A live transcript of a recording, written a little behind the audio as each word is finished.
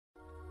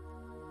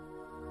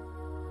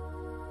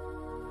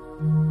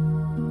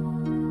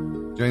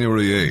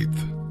January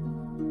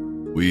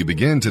 8th. We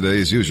begin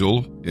today, as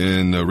usual,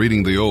 in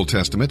reading the Old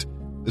Testament,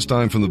 this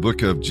time from the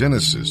book of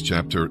Genesis,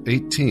 chapter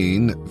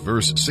 18,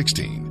 verse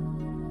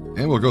 16.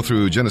 And we'll go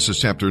through Genesis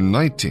chapter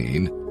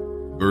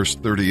 19, verse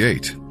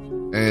 38.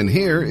 And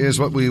here is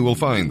what we will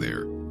find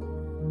there.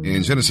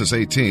 In Genesis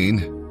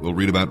 18, we'll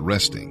read about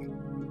resting.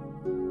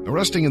 Now,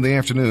 resting in the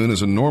afternoon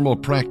is a normal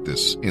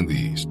practice in the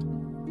East.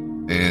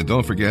 And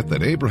don't forget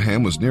that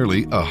Abraham was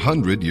nearly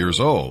 100 years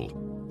old.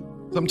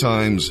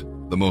 Sometimes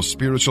the most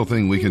spiritual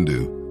thing we can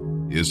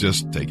do is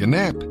just take a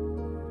nap.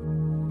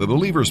 The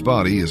believer's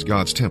body is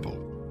God's temple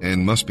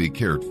and must be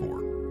cared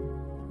for.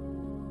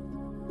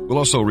 We'll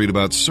also read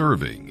about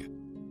serving.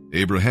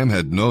 Abraham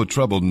had no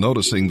trouble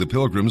noticing the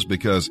pilgrims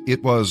because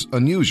it was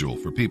unusual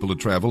for people to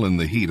travel in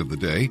the heat of the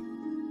day.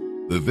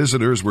 The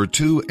visitors were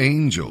two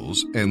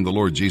angels and the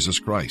Lord Jesus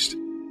Christ.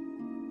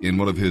 In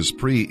one of his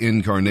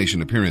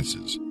pre-incarnation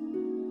appearances,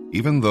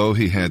 even though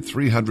he had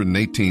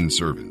 318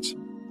 servants,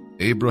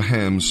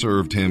 Abraham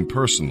served him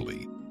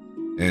personally,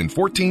 and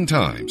 14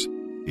 times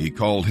he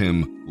called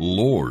him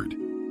Lord.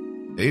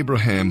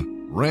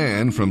 Abraham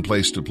ran from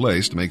place to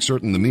place to make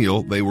certain the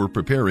meal they were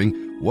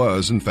preparing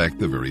was, in fact,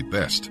 the very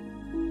best.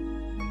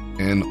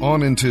 And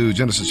on into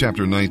Genesis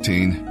chapter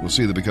 19, we'll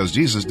see that because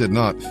Jesus did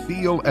not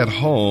feel at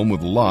home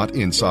with Lot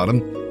in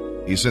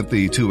Sodom, he sent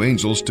the two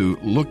angels to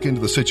look into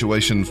the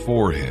situation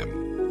for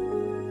him.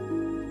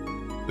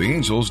 The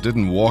angels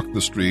didn't walk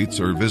the streets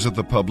or visit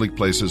the public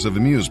places of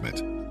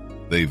amusement.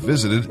 They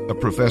visited a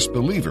professed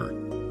believer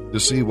to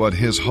see what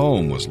his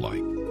home was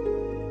like.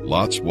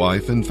 Lot's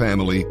wife and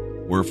family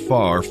were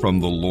far from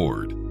the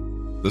Lord.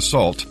 The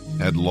salt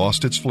had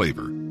lost its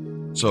flavor.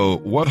 So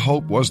what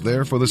hope was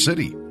there for the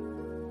city?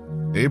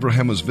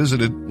 Abraham was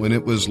visited when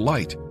it was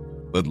light,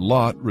 but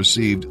Lot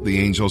received the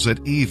angels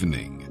at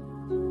evening.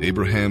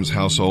 Abraham's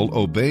household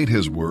obeyed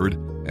his word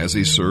as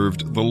he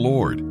served the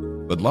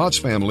Lord, but Lot's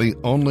family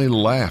only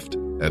laughed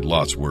at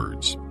Lot's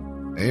words.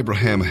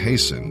 Abraham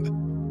hastened,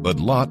 but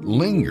Lot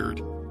lingered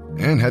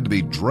and had to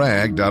be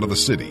dragged out of the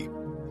city.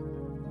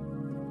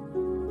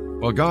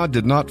 Well, God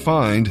did not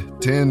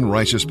find 10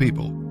 righteous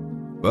people,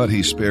 but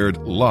he spared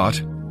Lot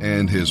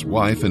and his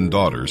wife and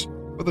daughters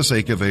for the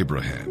sake of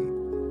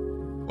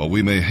Abraham. While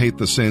we may hate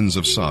the sins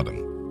of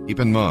Sodom, keep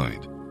in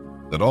mind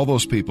that all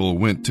those people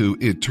went to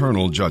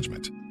eternal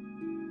judgment.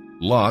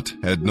 Lot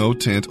had no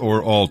tent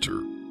or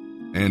altar,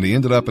 and he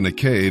ended up in a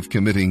cave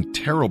committing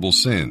terrible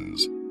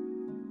sins.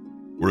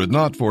 Were it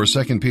not for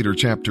 2 Peter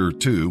chapter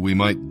 2, we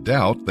might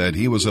doubt that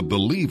he was a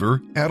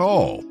believer at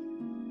all.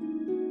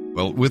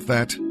 Well, with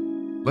that,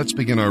 let's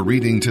begin our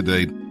reading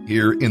today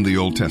here in the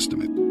Old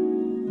Testament.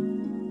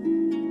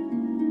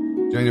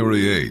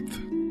 January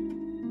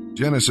 8th.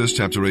 Genesis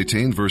chapter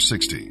 18, verse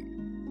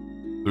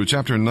 16, through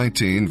chapter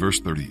 19, verse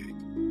 38.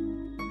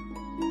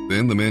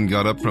 Then the men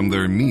got up from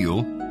their meal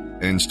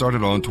and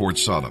started on toward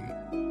Sodom.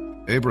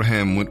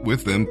 Abraham went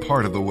with them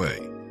part of the way.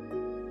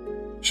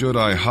 Should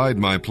I hide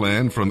my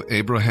plan from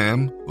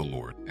Abraham? The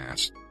Lord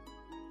asked.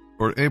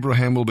 For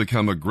Abraham will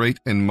become a great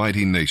and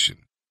mighty nation,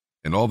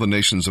 and all the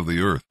nations of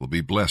the earth will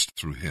be blessed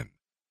through him.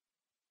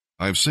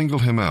 I have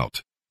singled him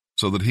out,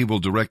 so that he will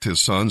direct his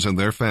sons and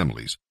their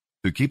families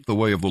to keep the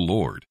way of the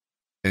Lord,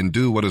 and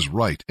do what is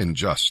right and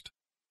just.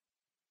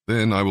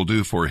 Then I will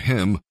do for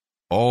him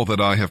all that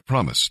I have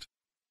promised.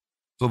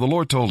 So the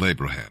Lord told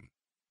Abraham,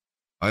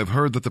 I have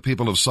heard that the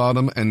people of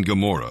Sodom and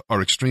Gomorrah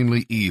are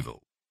extremely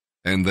evil,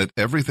 and that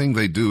everything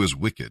they do is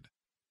wicked.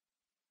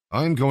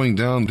 I am going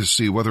down to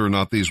see whether or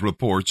not these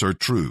reports are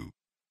true.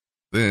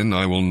 Then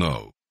I will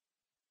know.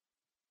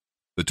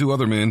 The two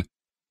other men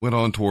went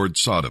on toward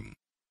Sodom,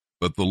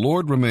 but the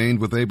Lord remained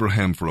with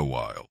Abraham for a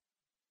while.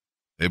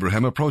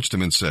 Abraham approached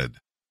him and said,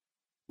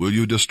 Will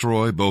you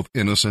destroy both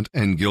innocent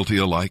and guilty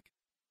alike?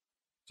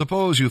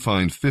 Suppose you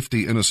find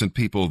 50 innocent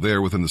people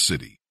there within the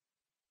city.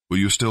 Will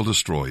you still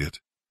destroy it,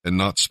 and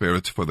not spare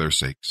it for their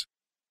sakes?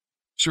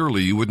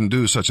 Surely you wouldn't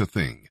do such a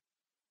thing,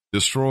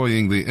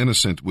 destroying the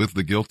innocent with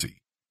the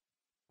guilty.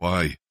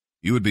 Why,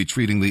 you would be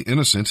treating the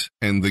innocent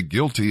and the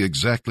guilty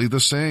exactly the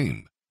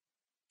same.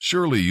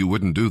 Surely you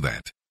wouldn't do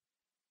that.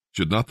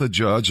 Should not the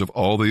judge of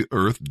all the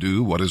earth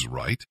do what is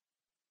right?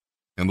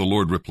 And the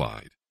Lord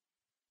replied,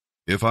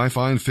 If I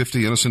find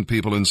 50 innocent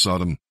people in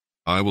Sodom,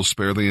 I will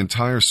spare the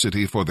entire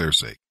city for their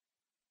sake.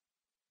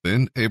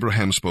 Then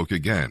Abraham spoke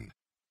again.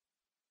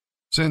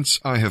 Since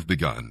I have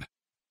begun,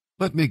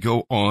 let me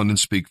go on and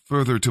speak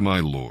further to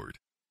my Lord,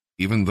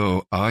 even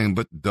though I am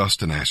but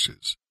dust and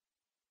ashes.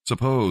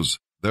 Suppose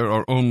there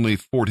are only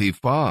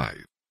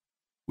 45.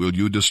 Will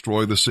you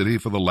destroy the city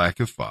for the lack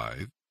of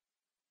 5?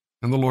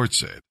 And the Lord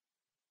said,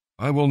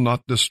 I will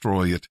not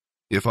destroy it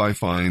if I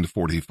find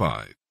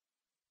 45.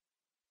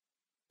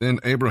 Then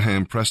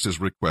Abraham pressed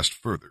his request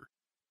further.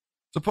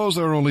 Suppose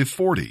there are only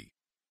 40.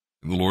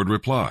 And the Lord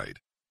replied,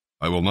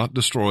 I will not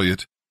destroy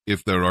it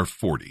if there are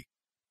 40.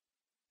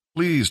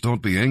 Please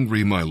don't be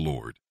angry, my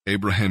Lord,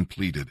 Abraham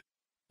pleaded.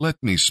 Let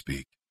me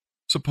speak.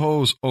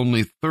 Suppose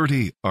only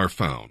 30 are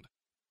found.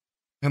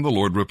 And the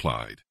Lord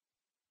replied,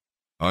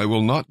 I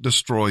will not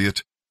destroy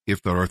it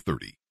if there are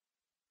 30.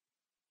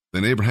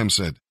 Then Abraham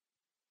said,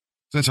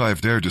 Since I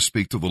have dared to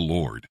speak to the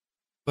Lord,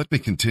 let me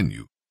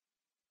continue.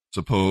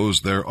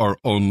 Suppose there are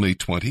only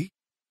 20?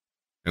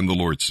 And the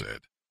Lord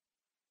said,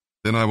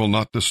 Then I will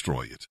not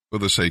destroy it for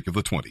the sake of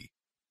the 20.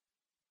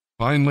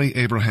 Finally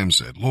Abraham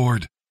said,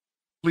 Lord,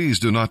 please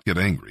do not get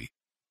angry.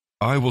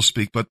 I will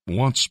speak but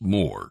once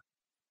more.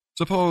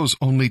 Suppose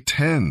only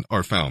 10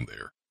 are found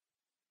there.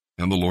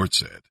 And the Lord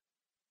said,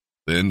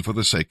 Then for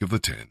the sake of the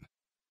 10,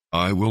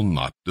 I will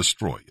not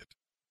destroy it.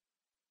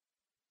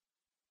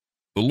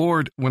 The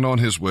Lord went on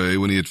his way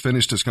when he had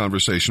finished his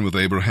conversation with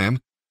Abraham,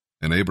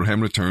 and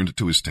Abraham returned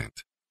to his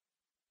tent.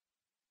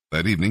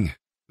 That evening,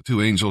 the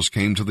two angels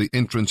came to the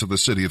entrance of the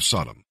city of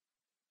Sodom,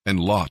 and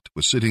Lot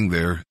was sitting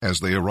there as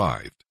they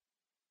arrived.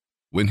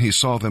 When he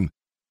saw them,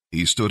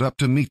 he stood up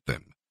to meet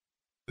them.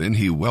 Then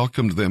he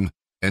welcomed them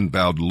and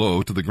bowed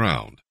low to the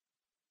ground.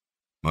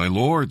 My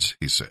lords,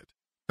 he said,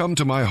 come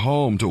to my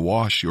home to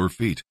wash your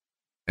feet,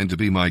 and to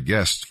be my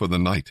guests for the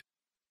night.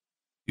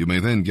 You may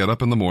then get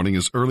up in the morning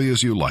as early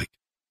as you like,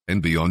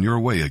 and be on your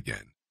way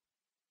again.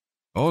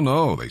 Oh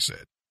no, they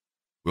said,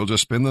 we'll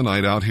just spend the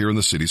night out here in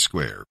the city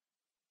square.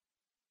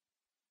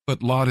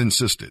 But Lot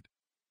insisted,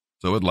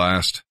 so at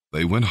last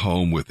they went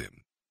home with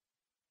him.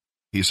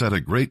 He set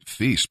a great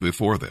feast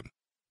before them,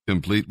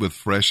 complete with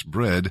fresh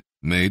bread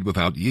made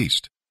without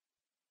yeast.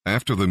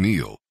 After the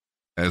meal,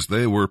 as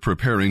they were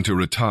preparing to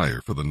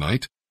retire for the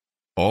night,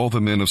 all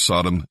the men of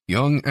Sodom,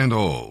 young and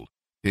old,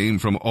 came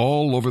from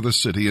all over the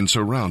city and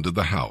surrounded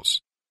the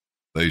house.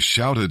 They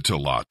shouted to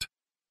Lot,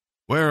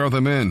 Where are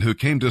the men who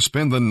came to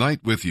spend the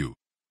night with you?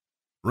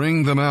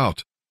 Bring them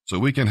out, so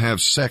we can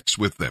have sex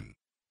with them.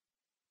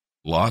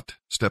 Lot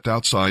stepped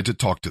outside to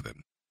talk to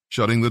them,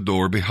 shutting the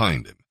door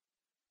behind him.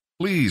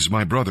 Please,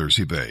 my brothers,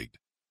 he begged,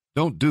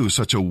 don't do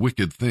such a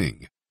wicked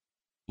thing.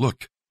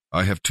 Look,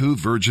 I have 2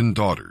 virgin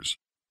daughters.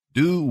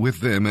 Do with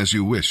them as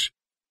you wish,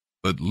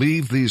 but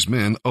leave these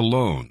men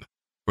alone,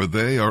 for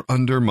they are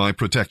under my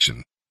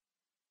protection.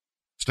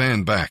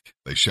 Stand back,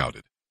 they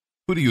shouted.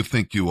 Who do you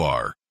think you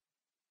are?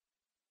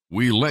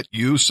 We let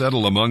you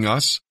settle among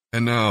us,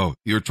 and now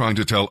you're trying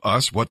to tell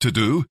us what to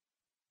do?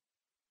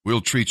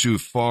 We'll treat you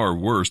far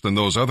worse than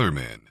those other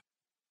men.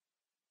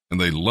 And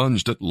they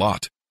lunged at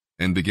Lot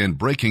and began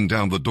breaking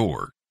down the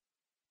door.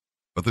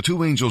 But the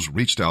 2 angels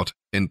reached out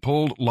and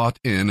pulled Lot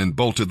in and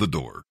bolted the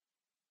door.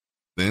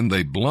 Then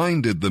they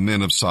blinded the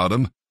men of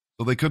Sodom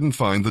so they couldn't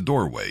find the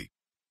doorway.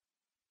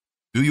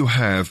 Do you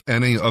have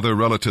any other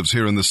relatives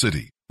here in the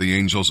city? The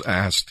angels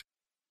asked.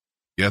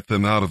 Get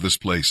them out of this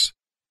place,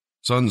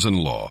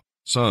 sons-in-law,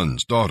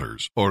 sons,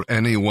 daughters, or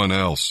anyone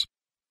else.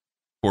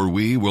 For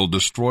we will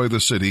destroy the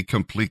city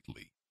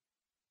completely.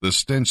 The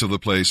stench of the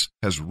place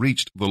has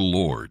reached the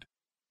Lord,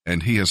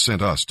 and he has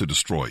sent us to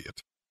destroy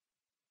it.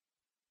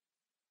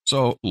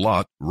 So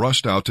Lot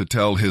rushed out to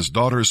tell his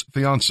daughters'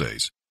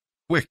 fiancés,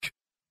 Quick,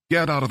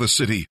 get out of the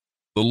city.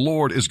 The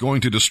Lord is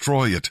going to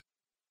destroy it.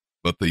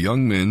 But the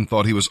young men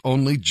thought he was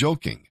only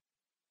joking.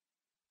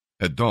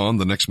 At dawn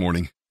the next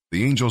morning,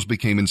 the angels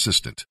became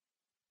insistent.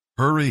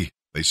 Hurry,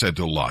 they said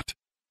to Lot.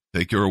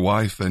 Take your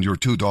wife and your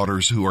 2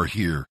 daughters who are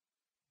here.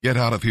 Get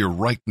out of here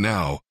right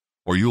now,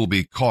 or you'll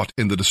be caught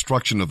in the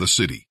destruction of the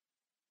city.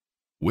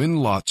 When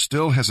Lot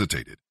still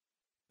hesitated,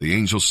 the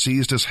angel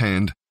seized his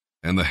hand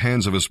and the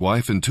hands of his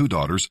wife and 2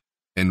 daughters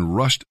and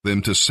rushed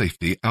them to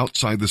safety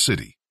outside the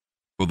city,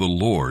 for the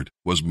Lord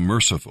was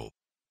merciful.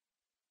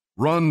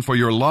 Run for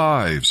your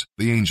lives,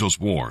 the angels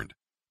warned.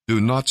 Do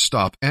not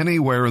stop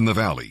anywhere in the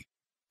valley,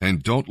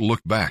 and don't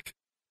look back.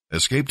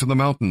 Escape to the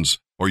mountains,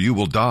 or you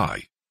will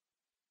die.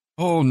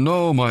 Oh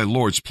no, my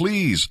lords,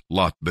 please,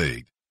 Lot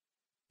begged.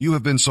 You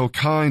have been so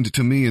kind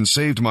to me and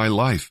saved my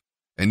life,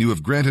 and you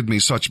have granted me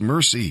such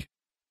mercy.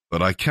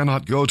 But I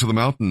cannot go to the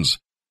mountains.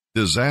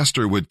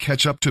 Disaster would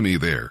catch up to me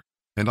there,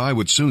 and I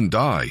would soon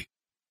die.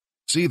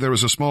 See, there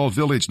is a small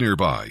village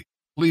nearby.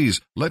 Please,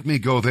 let me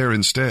go there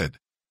instead.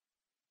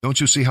 Don't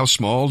you see how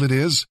small it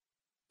is?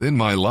 Then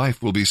my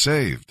life will be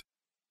saved.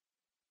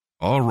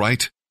 All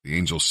right, the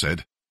angel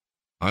said.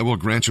 I will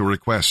grant your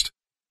request.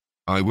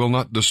 I will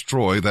not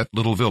destroy that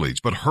little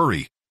village, but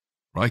hurry,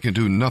 for I can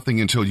do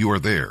nothing until you are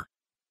there.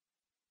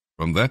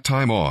 From that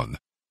time on,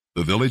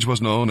 the village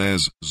was known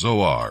as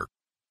Zoar.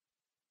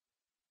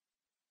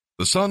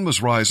 The sun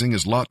was rising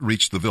as Lot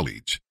reached the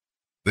village.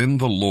 Then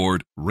the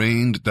Lord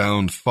rained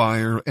down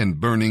fire and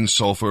burning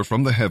sulfur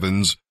from the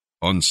heavens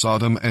on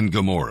Sodom and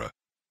Gomorrah.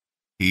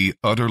 He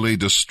utterly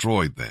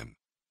destroyed them,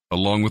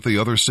 along with the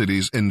other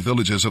cities and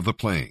villages of the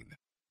plain,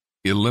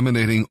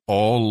 eliminating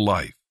all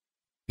life,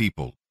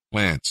 people,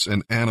 plants,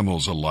 and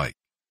animals alike.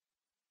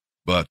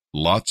 But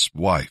Lot's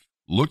wife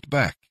looked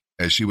back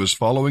as she was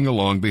following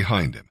along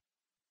behind him,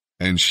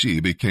 and she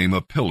became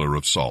a pillar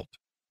of salt.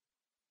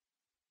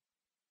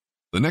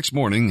 The next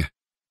morning,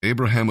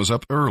 Abraham was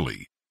up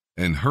early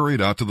and hurried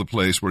out to the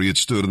place where he had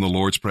stood in the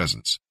Lord's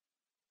presence.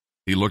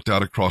 He looked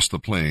out across the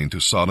plain to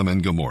Sodom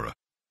and Gomorrah,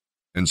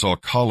 and saw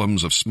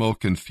columns of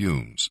smoke and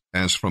fumes,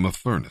 as from a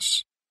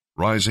furnace,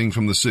 rising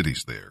from the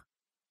cities there.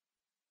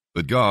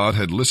 But God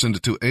had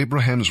listened to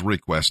Abraham's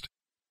request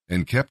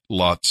and kept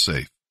Lot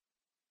safe,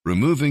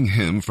 removing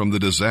him from the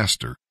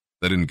disaster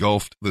that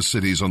engulfed the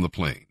cities on the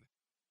plain.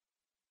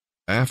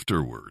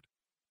 Afterward,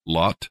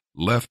 Lot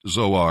left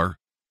Zoar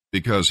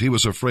because he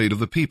was afraid of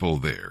the people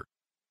there,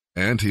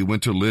 and he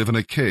went to live in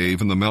a cave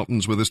in the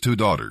mountains with his 2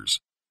 daughters.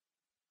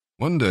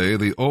 One day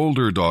the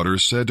older daughter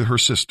said to her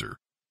sister,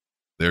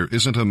 "There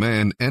isn't a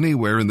man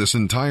anywhere in this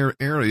entire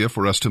area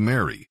for us to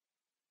marry,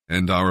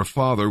 and our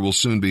father will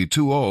soon be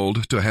too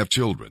old to have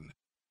children.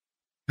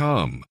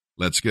 Come,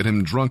 let's get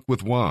him drunk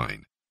with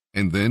wine,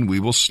 and then we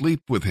will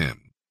sleep with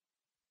him.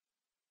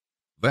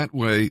 That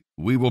way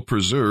we will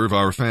preserve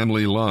our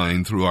family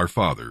line through our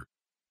father."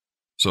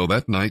 So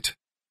that night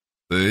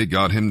they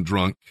got him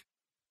drunk,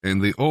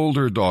 and the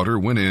older daughter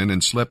went in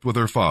and slept with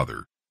her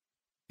father.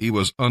 He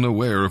was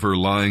unaware of her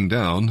lying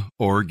down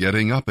or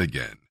getting up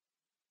again.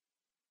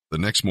 The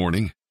next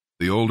morning,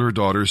 the older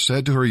daughter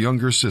said to her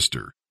younger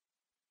sister,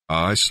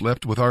 "I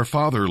slept with our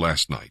father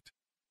last night.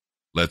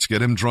 Let's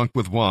get him drunk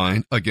with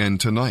wine again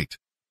tonight,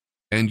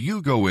 and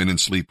you go in and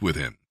sleep with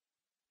him.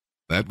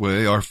 That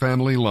way our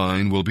family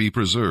line will be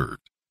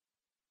preserved."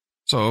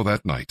 So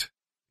that night,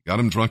 got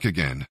him drunk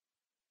again,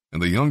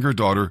 and the younger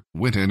daughter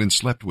went in and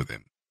slept with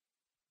him.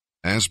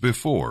 As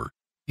before,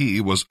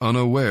 he was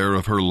unaware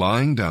of her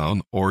lying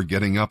down or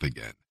getting up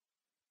again.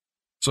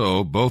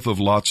 So both of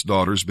Lot's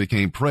daughters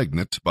became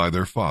pregnant by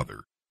their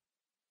father.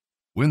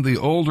 When the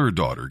older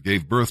daughter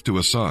gave birth to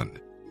a son,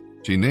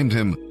 she named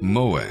him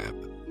Moab.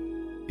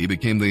 He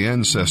became the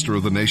ancestor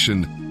of the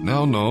nation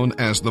now known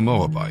as the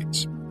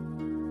Moabites.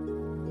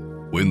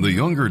 When the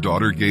younger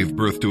daughter gave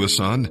birth to a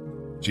son,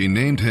 she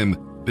named him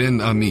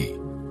Ben-Ami.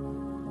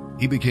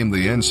 He became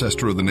the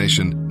ancestor of the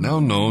nation now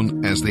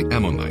known as the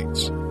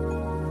Ammonites.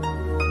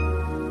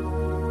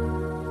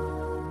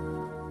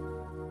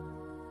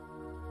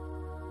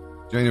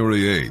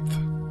 January 8th.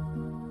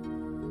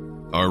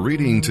 Our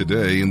reading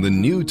today in the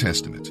New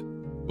Testament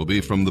will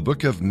be from the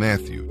book of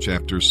Matthew,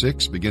 chapter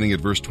 6, beginning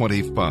at verse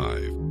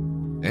 25,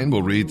 and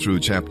we'll read through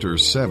chapter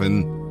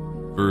 7,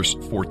 verse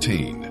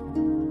 14.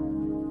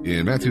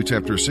 In Matthew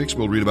chapter 6,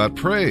 we'll read about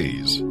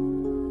praise.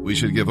 We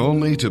should give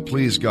only to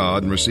please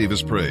God and receive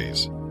His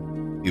praise.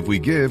 If we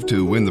give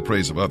to win the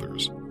praise of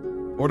others,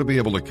 or to be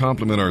able to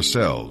compliment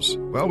ourselves,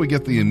 well, we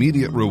get the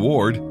immediate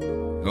reward,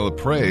 the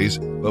praise,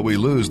 but we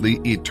lose the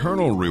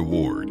eternal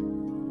reward.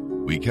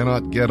 We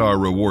cannot get our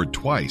reward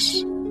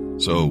twice,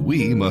 so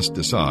we must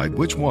decide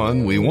which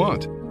one we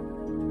want.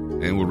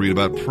 And we'll read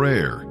about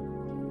prayer.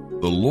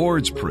 The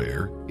Lord's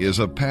Prayer is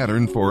a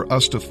pattern for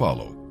us to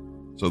follow,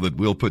 so that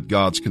we'll put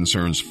God's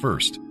concerns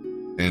first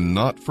and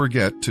not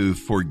forget to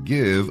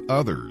forgive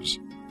others.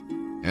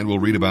 And we'll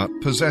read about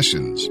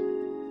possessions.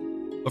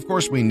 Of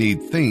course, we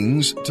need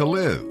things to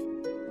live,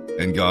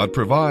 and God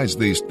provides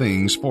these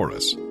things for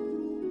us.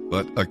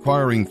 But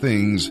acquiring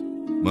things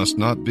must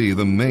not be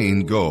the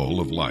main goal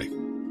of life.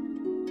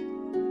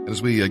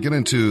 As we get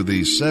into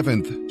the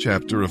 7th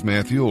chapter of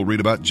Matthew, we'll read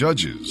about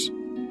judges.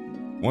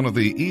 One of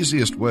the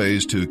easiest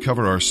ways to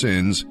cover our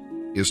sins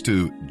is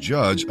to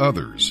judge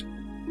others.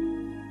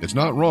 It's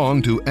not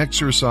wrong to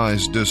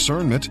exercise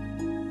discernment,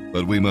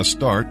 but we must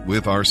start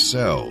with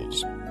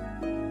ourselves.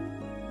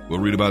 We'll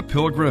read about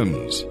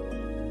pilgrims.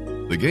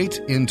 The gate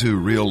into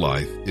real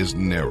life is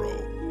narrow,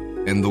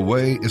 and the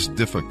way is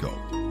difficult.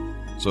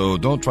 So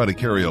don't try to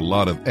carry a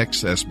lot of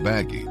excess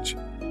baggage.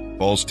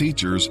 False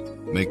teachers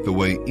make the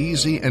way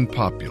easy and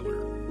popular.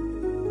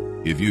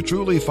 If you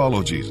truly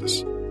follow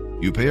Jesus,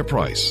 you pay a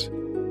price,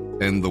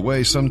 and the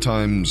way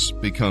sometimes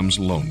becomes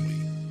lonely.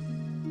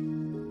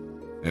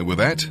 And with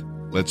that,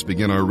 let's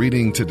begin our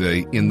reading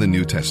today in the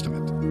New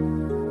Testament.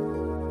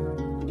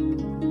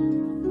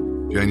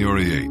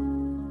 January 8,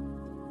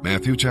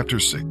 Matthew chapter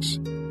 6,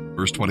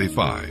 verse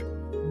 25,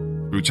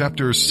 through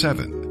chapter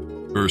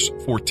 7, verse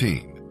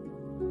 14.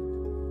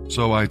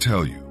 So I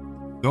tell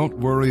you, don't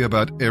worry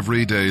about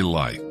everyday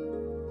life,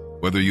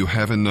 whether you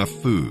have enough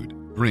food,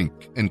 drink,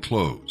 and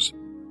clothes.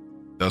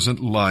 Doesn't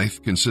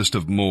life consist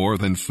of more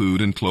than food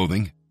and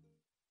clothing?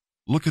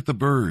 Look at the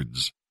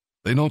birds.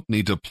 They don't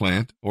need to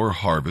plant or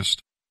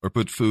harvest or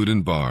put food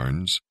in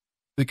barns,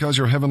 because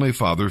your heavenly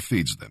Father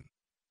feeds them.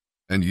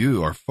 And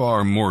you are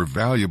far more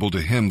valuable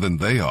to Him than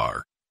they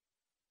are.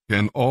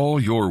 Can all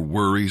your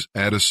worries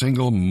add a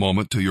single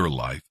moment to your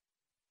life?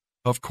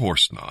 Of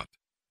course not.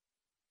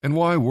 And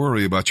why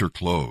worry about your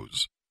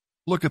clothes?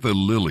 Look at the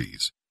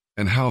lilies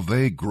and how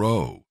they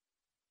grow.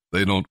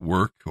 They don't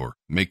work or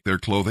make their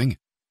clothing,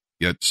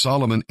 yet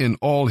Solomon in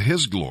all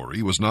his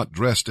glory was not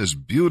dressed as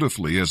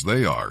beautifully as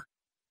they are.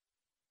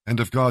 And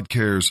if God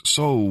cares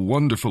so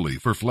wonderfully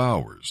for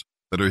flowers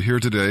that are here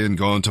today and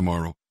gone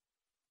tomorrow,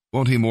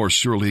 won't He more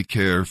surely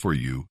care for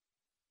you?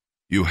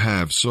 You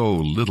have so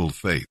little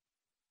faith.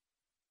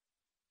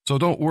 So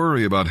don't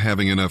worry about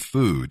having enough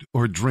food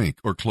or drink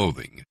or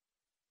clothing.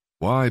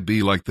 Why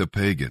be like the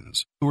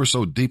pagans who are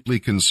so deeply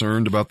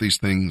concerned about these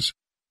things?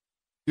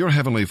 Your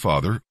heavenly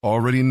Father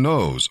already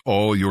knows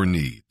all your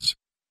needs,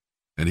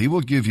 and He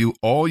will give you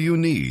all you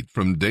need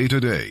from day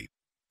to day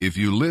if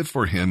you live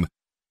for Him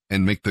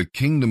and make the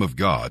kingdom of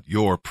God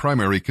your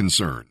primary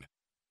concern.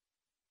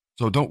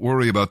 So don't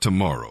worry about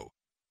tomorrow,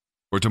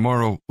 for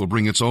tomorrow will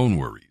bring its own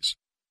worries.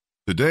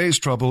 Today's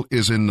trouble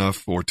is enough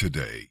for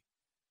today.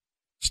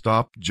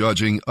 Stop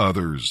judging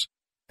others,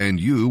 and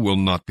you will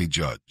not be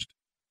judged.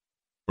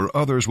 For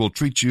others will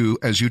treat you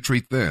as you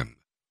treat them.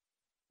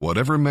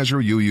 Whatever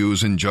measure you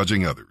use in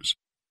judging others,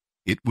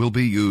 it will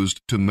be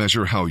used to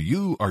measure how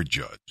you are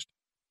judged.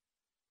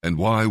 And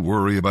why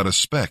worry about a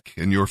speck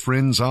in your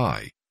friend's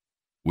eye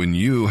when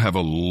you have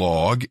a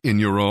log in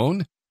your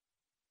own?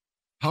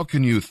 How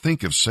can you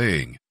think of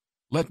saying,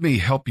 "Let me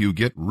help you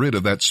get rid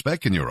of that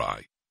speck in your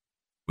eye,"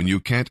 when you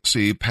can't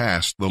see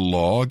past the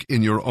log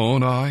in your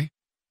own eye?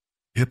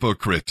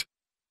 Hypocrite!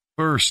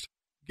 First,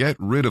 get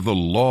rid of the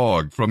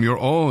log from your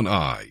own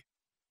eye.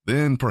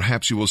 Then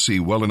perhaps you will see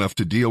well enough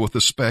to deal with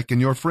the speck in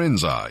your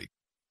friend's eye.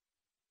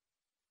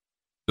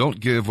 Don't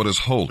give what is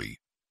holy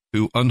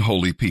to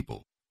unholy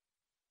people.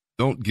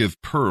 Don't give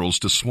pearls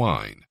to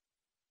swine.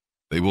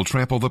 They will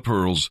trample the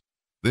pearls,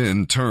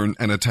 then turn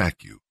and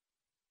attack you.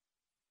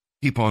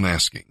 Keep on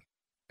asking,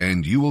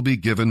 and you will be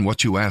given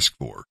what you ask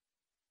for.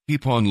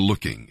 Keep on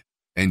looking,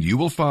 and you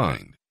will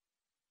find.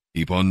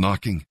 Keep on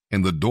knocking,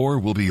 and the door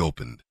will be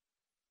opened.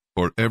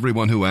 For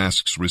everyone who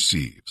asks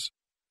receives.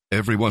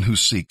 Everyone who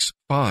seeks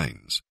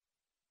finds.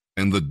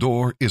 And the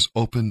door is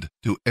opened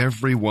to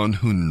everyone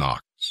who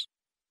knocks.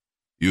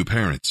 You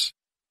parents,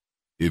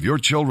 if your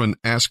children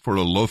ask for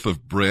a loaf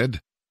of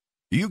bread,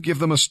 do you give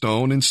them a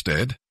stone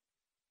instead?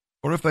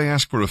 Or if they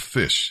ask for a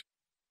fish,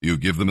 do you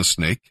give them a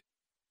snake?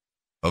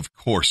 Of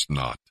course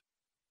not.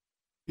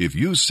 If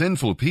you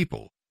sinful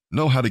people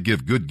know how to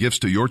give good gifts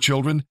to your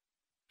children,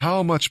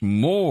 how much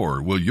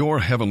more will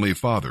your heavenly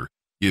Father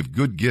give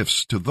good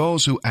gifts to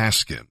those who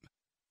ask him?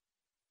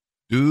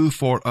 Do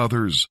for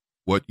others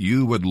what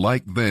you would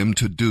like them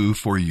to do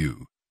for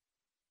you.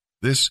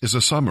 This is a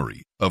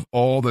summary of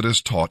all that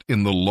is taught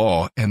in the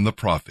law and the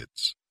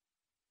prophets.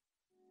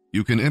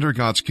 You can enter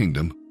God's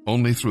kingdom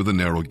only through the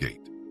narrow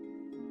gate.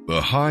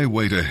 The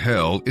highway to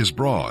hell is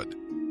broad,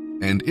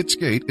 and its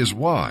gate is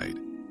wide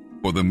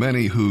for the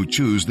many who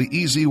choose the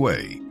easy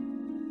way.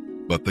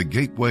 But the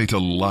gateway to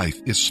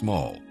life is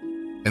small,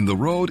 and the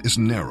road is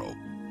narrow,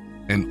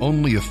 and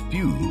only a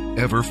few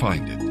ever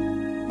find it.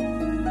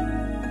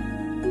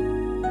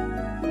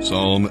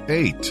 Psalm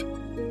 8,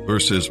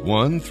 verses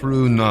 1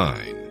 through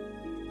 9.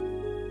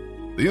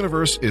 The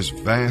universe is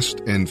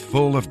vast and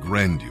full of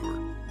grandeur.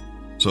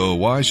 So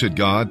why should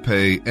God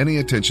pay any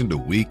attention to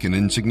weak and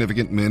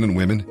insignificant men and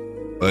women?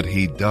 But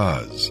he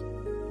does.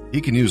 He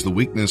can use the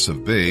weakness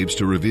of babes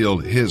to reveal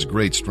his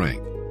great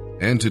strength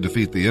and to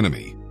defeat the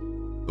enemy,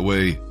 the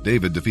way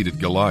David defeated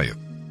Goliath.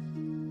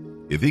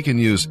 If he can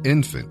use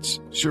infants,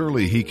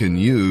 surely he can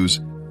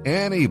use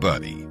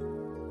anybody.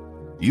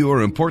 You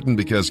are important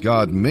because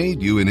God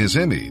made you in his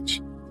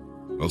image.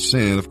 Well,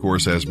 sin, of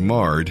course, has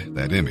marred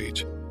that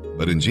image,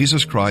 but in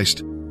Jesus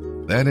Christ,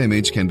 that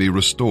image can be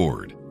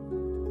restored.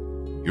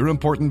 You're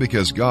important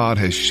because God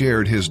has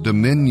shared his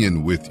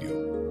dominion with you.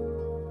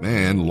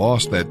 Man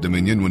lost that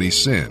dominion when he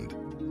sinned,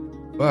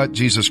 but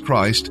Jesus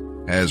Christ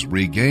has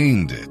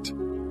regained it.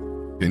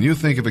 Can you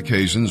think of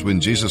occasions when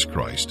Jesus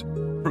Christ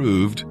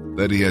proved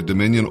that he had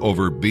dominion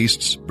over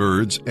beasts,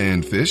 birds,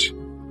 and fish?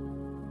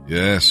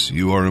 Yes,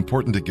 you are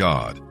important to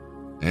God,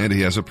 and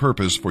he has a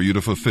purpose for you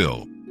to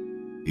fulfill.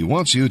 He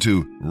wants you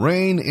to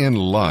reign in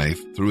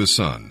life through his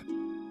Son,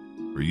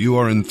 for you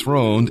are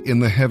enthroned in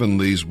the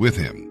heavenlies with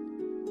him.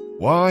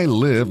 Why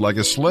live like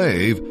a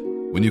slave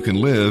when you can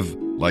live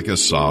like a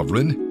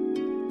sovereign?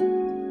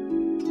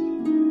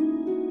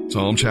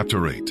 Psalm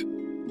chapter 8,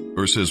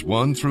 verses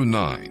 1 through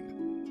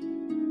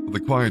 9. For the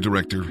choir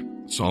director,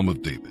 Psalm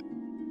of David,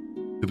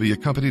 to be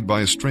accompanied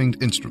by a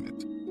stringed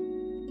instrument.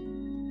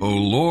 O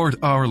Lord,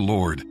 our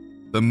Lord,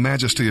 the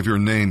majesty of your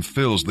name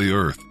fills the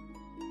earth.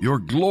 Your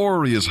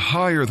glory is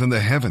higher than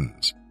the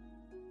heavens.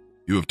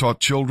 You have taught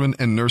children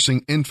and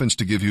nursing infants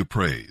to give you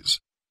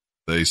praise.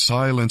 They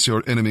silence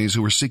your enemies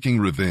who are seeking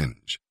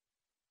revenge.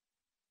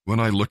 When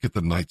I look at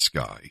the night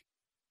sky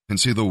and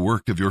see the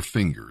work of your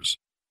fingers,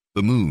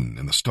 the moon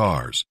and the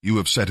stars you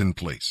have set in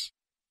place,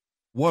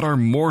 what are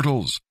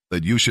mortals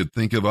that you should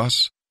think of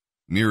us,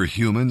 mere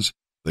humans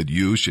that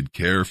you should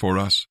care for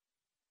us?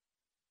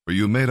 For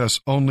you made us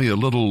only a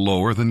little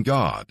lower than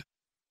God,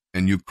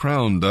 and you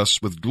crowned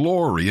us with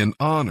glory and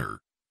honor.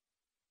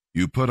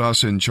 You put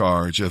us in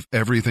charge of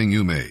everything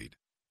you made,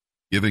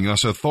 giving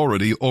us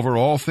authority over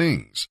all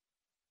things,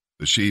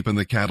 the sheep and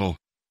the cattle,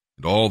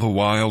 and all the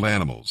wild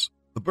animals,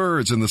 the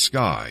birds in the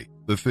sky,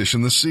 the fish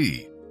in the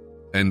sea,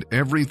 and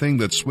everything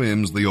that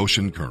swims the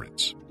ocean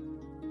currents.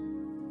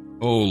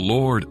 O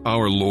Lord,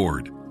 our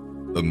Lord,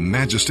 the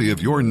majesty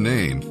of your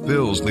name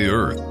fills the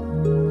earth.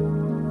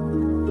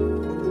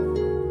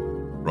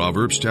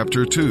 Proverbs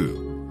chapter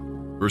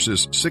 2,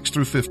 verses 6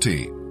 through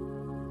 15.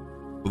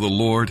 For the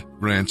Lord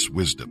grants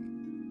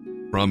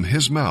wisdom. From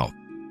his mouth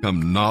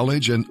come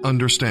knowledge and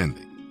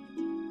understanding.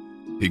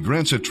 He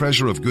grants a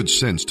treasure of good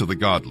sense to the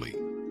godly.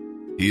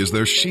 He is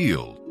their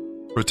shield,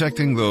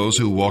 protecting those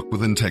who walk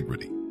with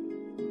integrity.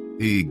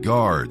 He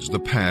guards the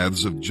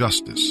paths of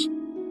justice.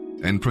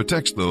 and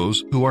protects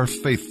those who are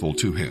faithful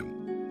to him.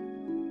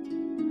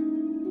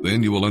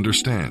 Then you will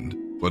understand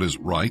what is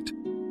right,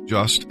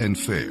 just, and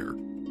fair,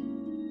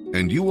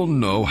 and you will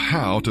know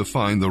how to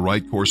find the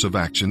right course of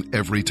action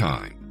every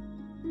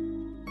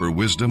time. For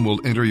wisdom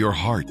will enter your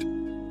heart,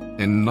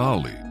 and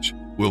knowledge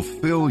will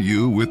fill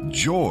you with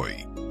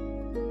joy.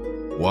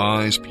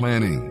 Wise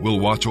planning will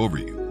watch over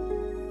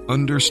you.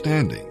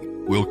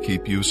 Understanding will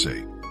keep you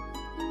safe.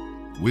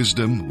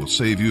 Wisdom will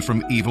save you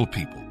from evil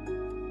people,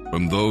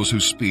 from those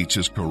whose speech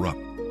is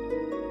corrupt.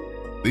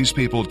 These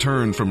people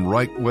turn from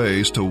right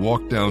ways to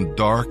walk down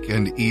dark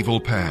and evil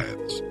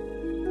paths.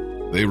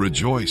 They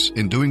rejoice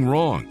in doing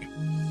wrong,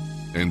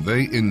 and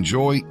they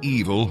enjoy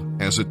evil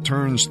as it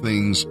turns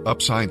things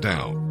upside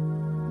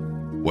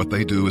down. What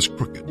they do is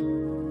crooked,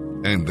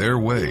 and their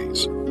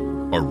ways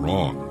are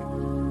wrong.